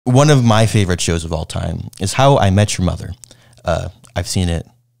one of my favorite shows of all time is How I Met Your Mother. I've seen it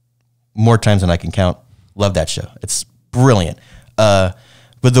more times than I can count. Love that show. It's brilliant. But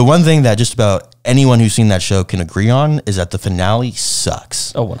the one thing that just about anyone who's seen that show can agree on is that the finale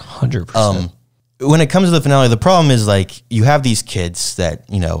sucks. Oh, 100%. When it comes to the finale, the problem is like you have these kids that,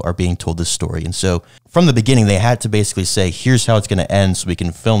 you know, are being told this story. And so from the beginning, they had to basically say, here's how it's going to end so we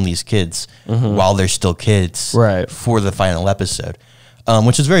can film these kids while they're still kids for the final episode,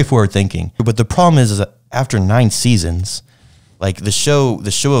 which is very forward thinking. But the problem is that after 9 seasons, like the show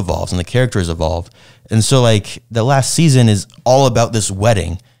evolves and the characters evolve. And so like the last season is all about this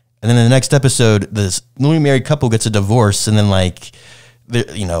wedding. And then in the next episode, this newly married couple gets a divorce. And then like,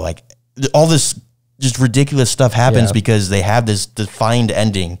 you know, like all this just ridiculous stuff happens because they have this defined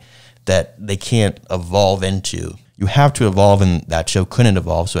ending that they can't evolve into. You have to evolve, and that show couldn't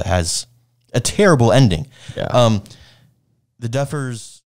evolve, so it has a terrible ending. The Duffers